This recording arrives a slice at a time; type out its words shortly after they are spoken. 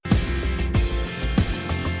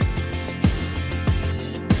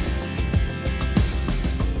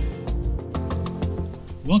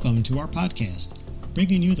Welcome to our podcast,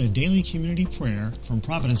 bringing you the daily community prayer from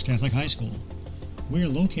Providence Catholic High School. We are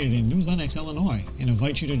located in New Lenox, Illinois, and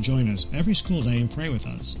invite you to join us every school day and pray with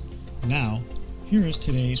us. Now, here is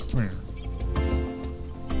today's prayer.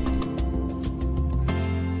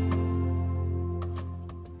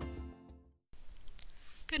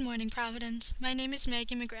 Good morning, Providence. My name is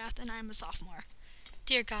Maggie McGrath, and I am a sophomore.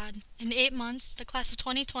 Dear God, in 8 months, the class of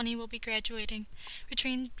 2020 will be graduating,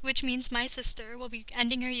 which means my sister will be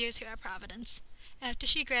ending her years here at Providence. After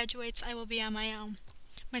she graduates, I will be on my own.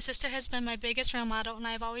 My sister has been my biggest role model, and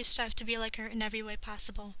I have always strived to be like her in every way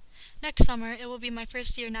possible. Next summer, it will be my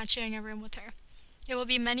first year not sharing a room with her. It will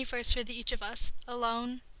be many firsts for each of us.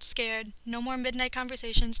 Alone, scared, no more midnight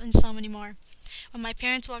conversations, and so many more. When my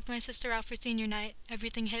parents walked my sister out for senior night,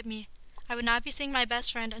 everything hit me. I would not be seeing my best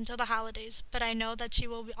friend until the holidays, but I know that she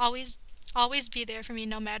will always be there for me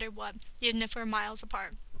no matter what, even if we're miles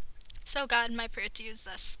apart. So God, my prayer to you is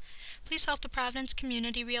this. Please help the Providence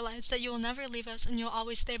community realize that you will never leave us and you will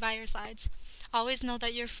always stay by our sides. Always know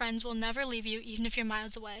that your friends will never leave you even if you're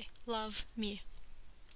miles away. Love, me.